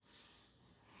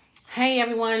Hey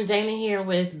everyone, Dana here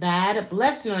with Bad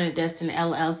Blessed Anointed Destiny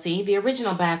LLC, the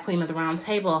original Bad Queen of the Round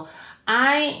Table.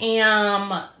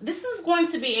 This is going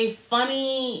to be a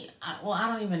funny,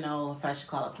 I don't even know if I should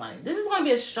call it funny. This is going to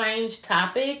be a strange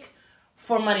topic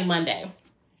for Money Monday.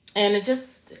 And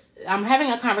I'm having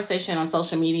a conversation on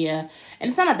social media, and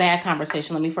it's not a bad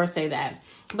conversation, let me first say that.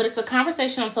 But it's a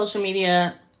conversation on social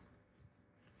media,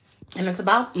 and it's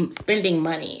about spending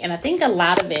money. And I think a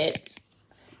lot of it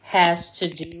has to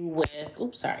do with,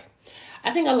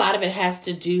 I think a lot of it has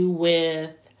to do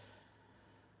with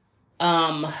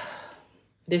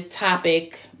this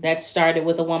topic that started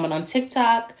with a woman on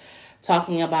TikTok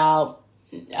talking about,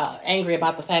 angry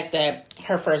about the fact that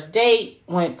her first date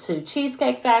went to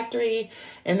Cheesecake Factory.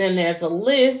 And then there's a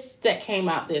list that came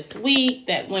out this week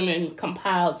that women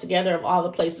compiled together of all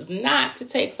the places not to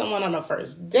take someone on a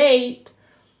first date.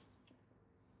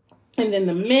 And then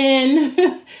the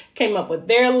men came up with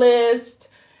their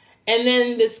list. And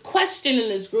then this question in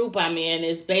this group I'm in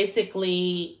is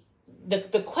basically,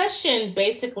 the question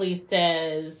basically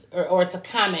says, or it's a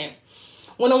comment.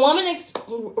 When a woman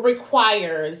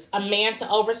requires a man to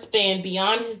overspend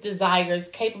beyond his desires,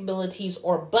 capabilities,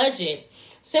 or budget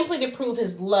simply to prove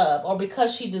his love or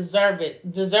because she deserves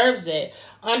it,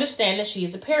 understand that she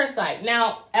is a parasite.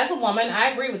 Now, as a woman, I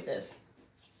agree with this.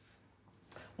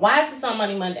 Why is this on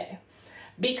Money Monday?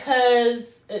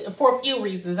 Because for a few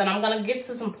reasons, and I'm going to get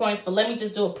to some points, but let me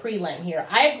just do a prelim here.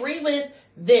 I agree with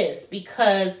this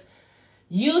because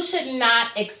you should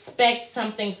not expect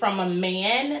something from a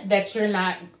man that you're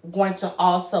not going to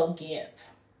also give.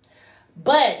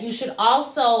 But you should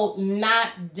also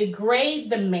not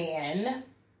degrade the man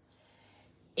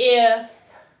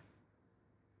if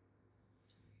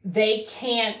they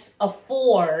can't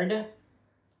afford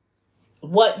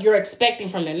what you're expecting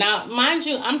from them. Now, mind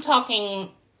you, I'm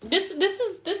talking, this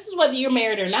is whether you're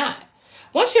married or not.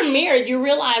 Once you're married, you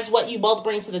realize what you both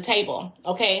bring to the table,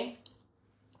 okay?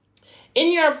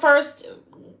 In your first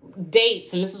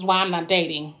dates, and this is why I'm not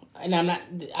dating, and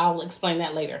I'll explain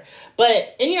that later.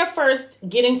 But in your first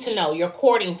getting to know, your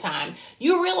courting time,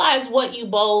 you realize what you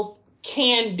both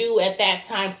can do at that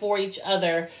time for each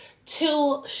other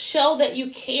to show that you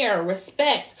care,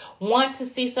 respect, want to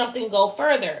see something go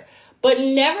further. But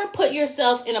never put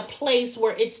yourself in a place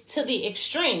where it's to the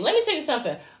extreme. Let me tell you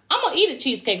something. I'm going to eat at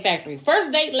Cheesecake Factory.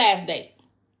 First date, last date.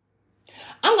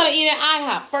 I'm going to eat at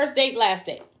IHOP. First date, last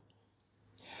date.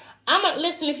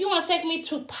 Listen, if you want to take me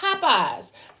to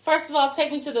Popeyes, first of all,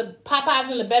 take me to the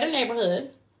Popeyes in the better neighborhood.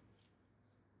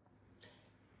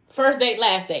 First date,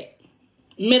 last date.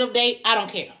 Middle date, I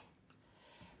don't care.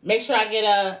 Make sure I get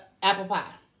a apple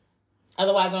pie.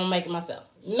 Otherwise, I'm going to make it myself.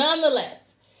 Nonetheless,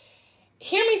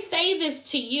 hear me say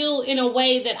this to you in a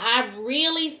way that I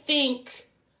really think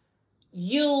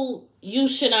you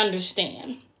should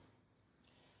understand.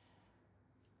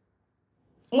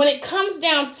 When it comes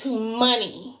down to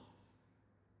money,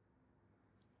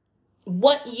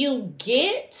 what you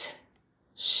get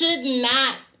should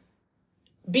not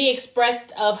be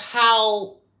expressed of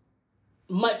how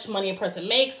much money a person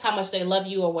makes, how much they love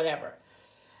you, or whatever.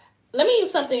 Let me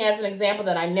use something as an example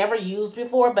that I never used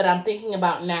before, but I'm thinking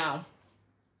about now.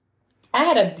 I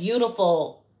had a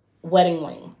beautiful wedding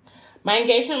ring. My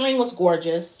engagement ring was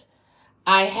gorgeous.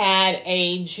 I had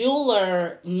a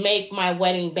jeweler make my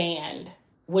wedding band,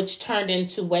 which turned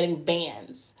into wedding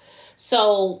bands.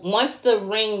 So once the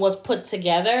ring was put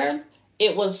together,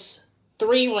 it was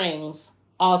 3 rings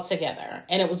all together,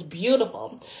 and it was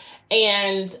beautiful.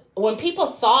 And when people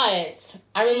saw it,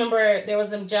 I remember there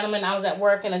was a gentleman, I was at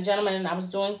work, and I was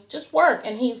doing just work,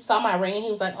 and he saw my ring, and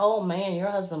he was like, "Oh man, your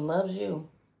husband loves you."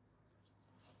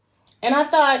 And I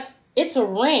thought, it's a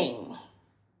ring.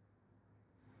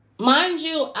 Mind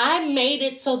you, I made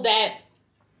it so that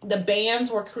the bands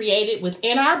were created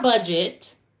within our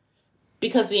budget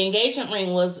because the engagement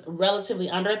ring was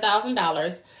relatively under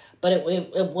 $1,000, but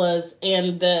it was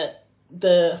in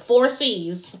the 4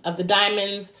 C's of the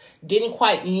diamonds didn't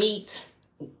quite meet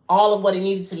all of what it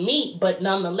needed to meet, but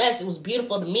nonetheless, it was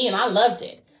beautiful to me and I loved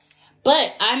it.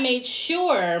 But I made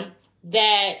sure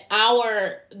that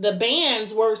the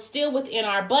bands were still within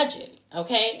our budget,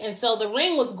 okay? And so the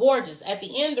ring was gorgeous. At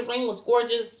the end, the ring was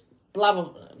gorgeous, blah, blah,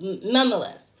 blah,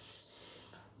 nonetheless.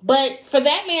 But for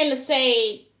that man to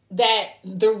say that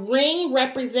the ring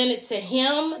represented to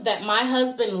him that my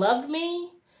husband loved me,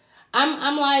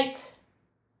 I'm like,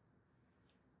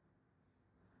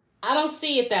 I don't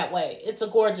see it that way. It's a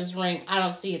gorgeous ring. I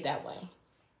don't see it that way.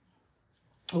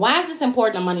 Why is this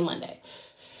important on Money Monday?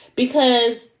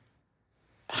 Because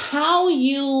how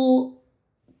you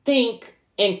think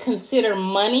and consider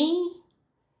money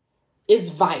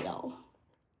is vital.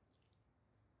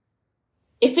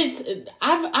 if it's,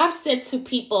 I've said to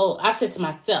people, I've said to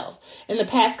myself in the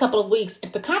past couple of weeks,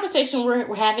 if the conversation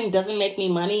we're having doesn't make me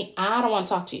money, I don't want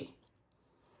to talk to you.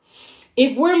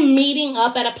 If we're meeting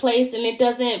up at a place and it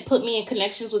doesn't put me in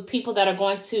connections with people that are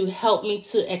going to help me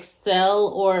to excel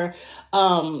or,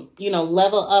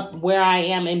 level up where I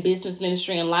am in business,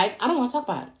 ministry, and life, I don't want to talk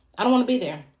about it. I don't want to be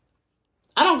there.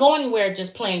 I don't go anywhere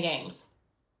just playing games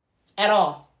at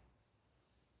all.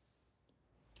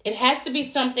 It has to be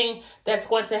something that's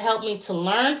going to help me to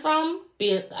learn from,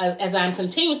 as I'm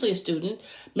continuously a student,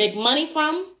 make money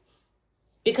from,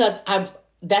 because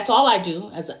that's all I do.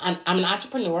 As I'm an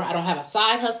entrepreneur. I don't have a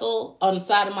side hustle on the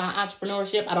side of my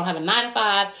entrepreneurship. I don't have a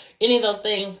 9-to-5, any of those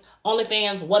things,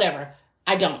 OnlyFans, whatever.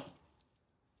 I don't.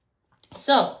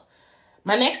 So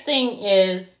my next thing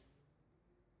is,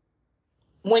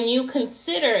 when you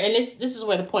consider, and this is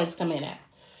where the points come in at.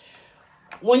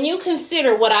 When you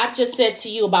consider what I've just said to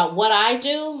you about what I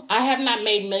do, I have not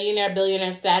made millionaire,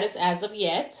 billionaire status as of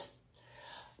yet.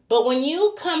 But when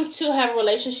you come to have a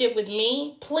relationship with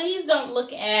me, please don't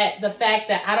look at the fact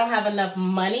that I don't have enough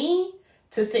money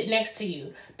to sit next to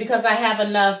you, because I have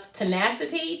enough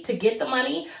tenacity to get the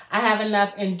money. I have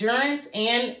enough endurance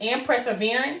and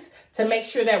perseverance to make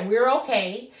sure that we're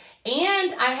okay.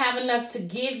 And I have enough to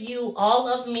give you all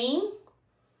of me,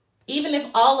 even if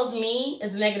all of me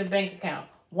is a negative bank account.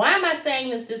 Why am I saying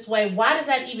this way? Why does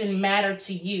that even matter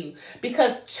to you?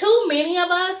 Because too many of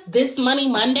us this Money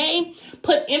Monday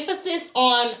put emphasis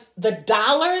on the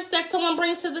dollars that someone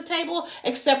brings to the table,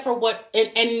 except for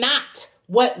and not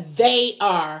what they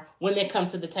are when they come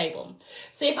to the table.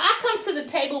 See, if I come to the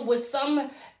table with some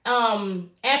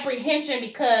apprehension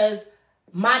because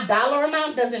my dollar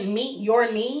amount doesn't meet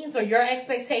your needs or your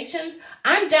expectations,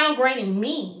 I'm downgrading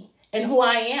me and who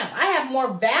I am. I have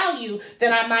more value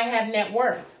than I might have net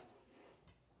worth.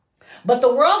 But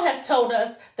the world has told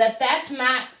us that that's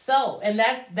not so, and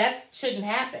that shouldn't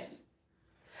happen.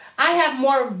 I have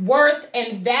more worth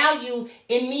and value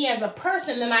in me as a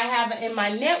person than I have in my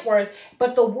net worth,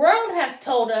 but the world has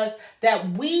told us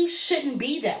that we shouldn't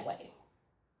be that way.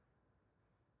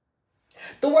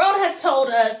 The world has told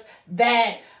us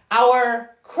that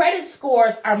our credit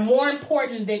scores are more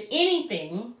important than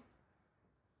anything.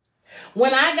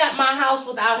 When I got my house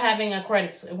without having a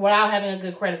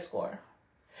good credit score.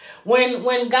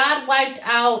 When God wiped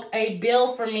out a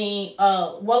bill for me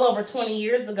well over 20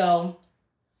 years ago,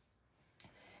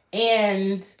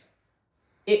 and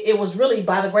it was really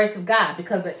by the grace of God,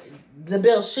 because the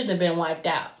bill shouldn't have been wiped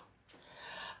out.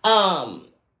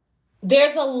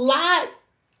 There's a lot.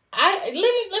 Let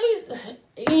me.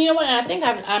 You know what? I think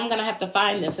I'm gonna have to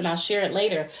find this, and I'll share it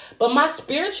later. But my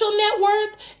spiritual net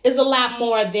worth is a lot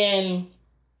more than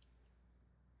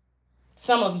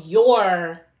some of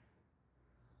your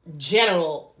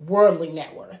general worldly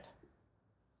net worth.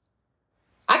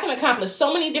 I can accomplish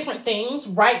so many different things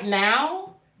right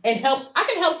now, and I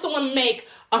can help someone make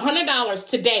 $100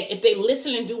 today if they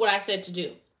listen and do what I said to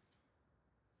do.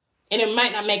 And it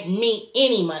might not make me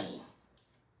any money.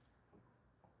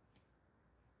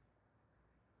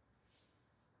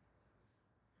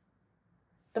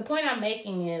 The point I'm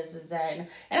making is that, and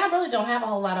I really don't have a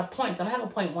whole lot of points. I don't have a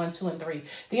point 1, 2, and 3.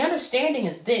 The understanding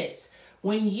is this: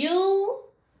 when you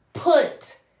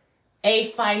put a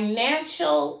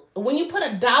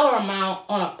dollar amount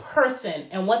on a person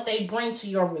and what they bring to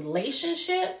your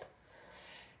relationship,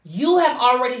 you have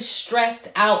already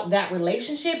stressed out that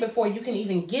relationship before you can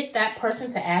even get that person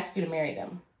to ask you to marry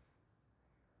them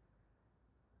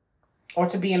or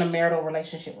to be in a marital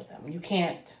relationship with them. You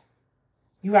can't.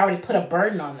 You've already put a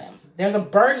burden on them. There's a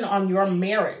burden on your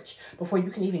marriage before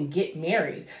you can even get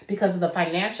married because of the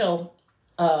financial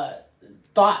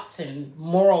thoughts and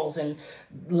morals and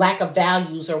lack of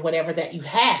values or whatever that you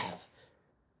have.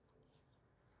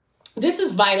 This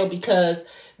is vital because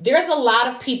there's a lot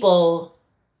of people,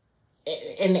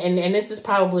 and this is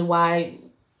probably why,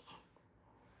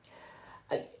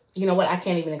 you know what, I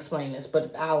can't even explain this,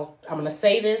 but I'm going to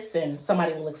say this and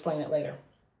somebody will explain it later.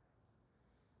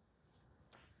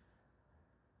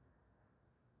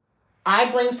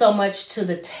 I bring so much to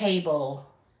the table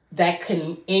that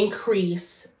can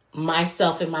increase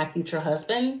myself and my future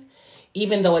husband,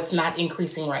 even though it's not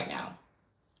increasing right now.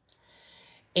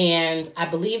 And I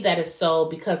believe that is so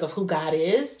because of who God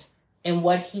is and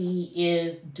what he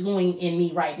is doing in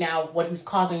me right now, what he's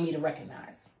causing me to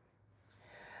recognize.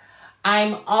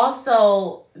 I'm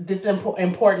also, this is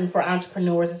important for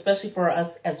entrepreneurs, especially for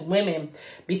us as women,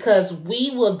 because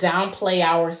we will downplay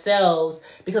ourselves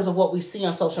because of what we see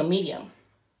on social media.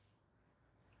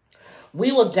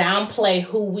 We will downplay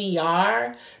who we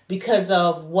are because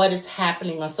of what is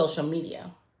happening on social media.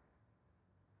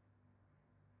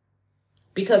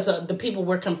 because of the people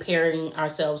we're comparing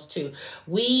ourselves to.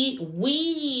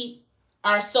 We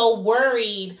are so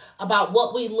worried about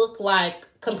what we look like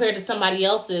compared to somebody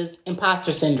else's.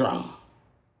 Imposter syndrome.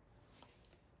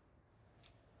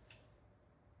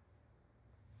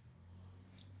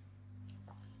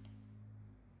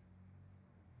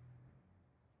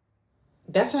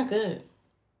 That's not good.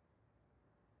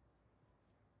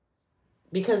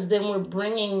 Because then we're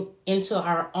bringing into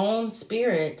our own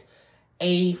spirit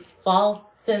a false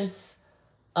sense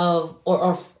of,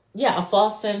 a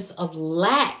false sense of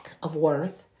lack of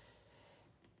worth,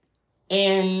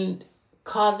 and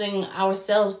causing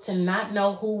ourselves to not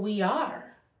know who we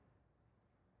are.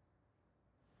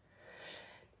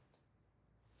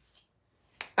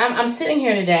 I'm sitting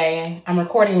here today. I'm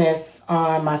recording this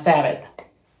on my Sabbath.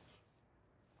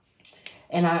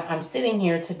 And I'm sitting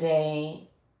here today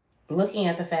looking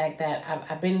at the fact that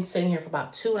I've been sitting here for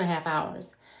about 2.5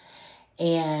 hours.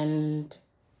 And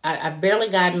I've barely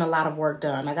gotten a lot of work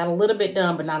done. I got a little bit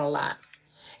done, but not a lot.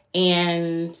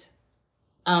 And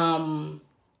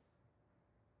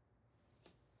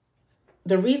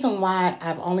the reason why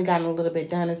I've only gotten a little bit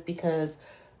done is because,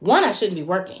 one, I shouldn't be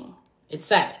working. It's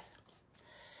Sabbath.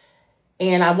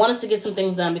 And I wanted to get some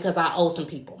things done because I owe some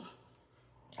people.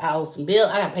 I owe some bills.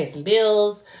 I got to pay some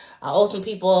bills. I owe some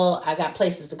people. I got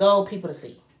places to go, people to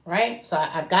see, right? So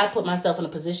I've got to put myself in a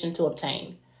position to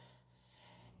obtain.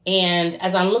 And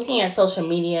as I'm looking at social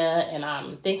media and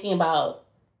I'm thinking about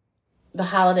the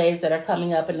holidays that are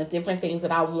coming up and the different things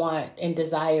that I want and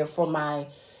desire for my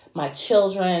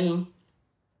children,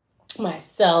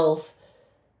 myself,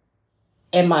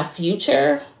 and my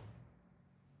future,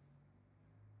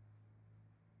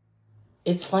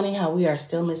 it's funny how we are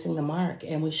still missing the mark,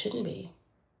 and we shouldn't be.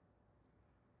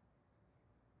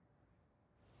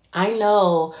 I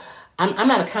know I'm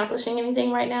not accomplishing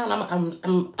anything right now, and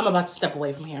I'm about to step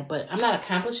away from here, but I'm not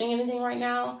accomplishing anything right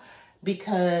now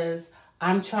because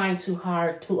I'm trying too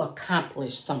hard to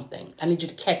accomplish something. I need you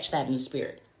to catch that in the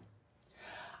spirit.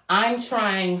 I'm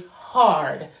trying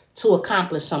hard to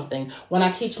accomplish something. When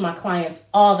I teach my clients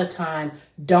all the time,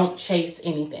 don't chase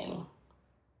anything.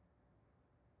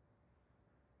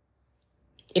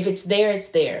 If it's there, it's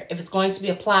there. If it's going to be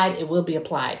applied, it will be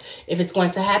applied. If it's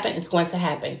going to happen, it's going to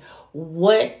happen.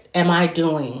 What am I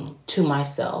doing to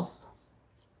myself?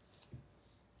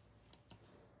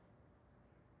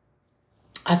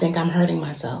 I think I'm hurting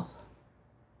myself.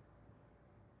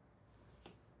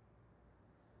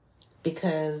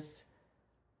 Because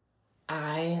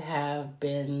I have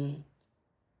been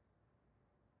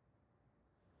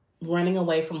running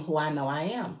away from who I know I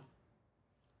am.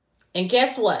 And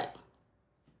guess what?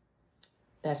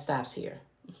 That stops here.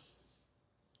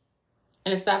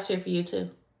 And it stops here for you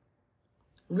too.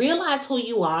 Realize who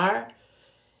you are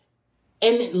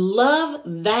and love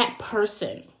that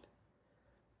person.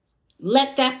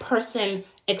 Let that person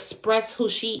express who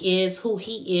she is, who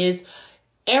he is,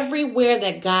 everywhere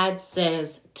that God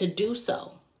says to do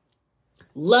so.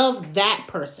 Love that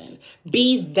person.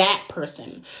 Be that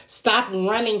person. Stop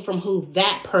running from who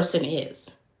that person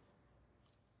is.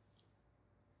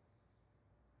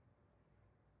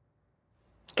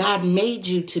 God made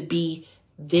you to be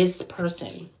this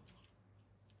person.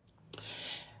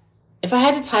 If I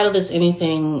had to title this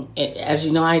anything, as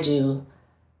you know I do,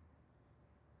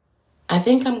 I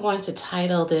think I'm going to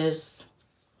title this,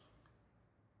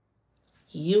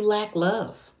 You Lack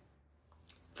Love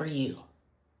for You.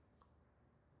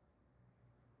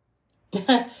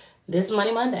 This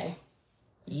Money Monday,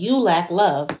 you lack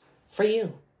love for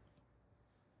you.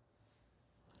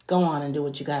 Go on and do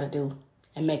what you got to do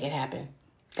and make it happen.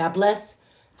 God bless.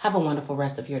 Have a wonderful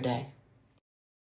rest of your day.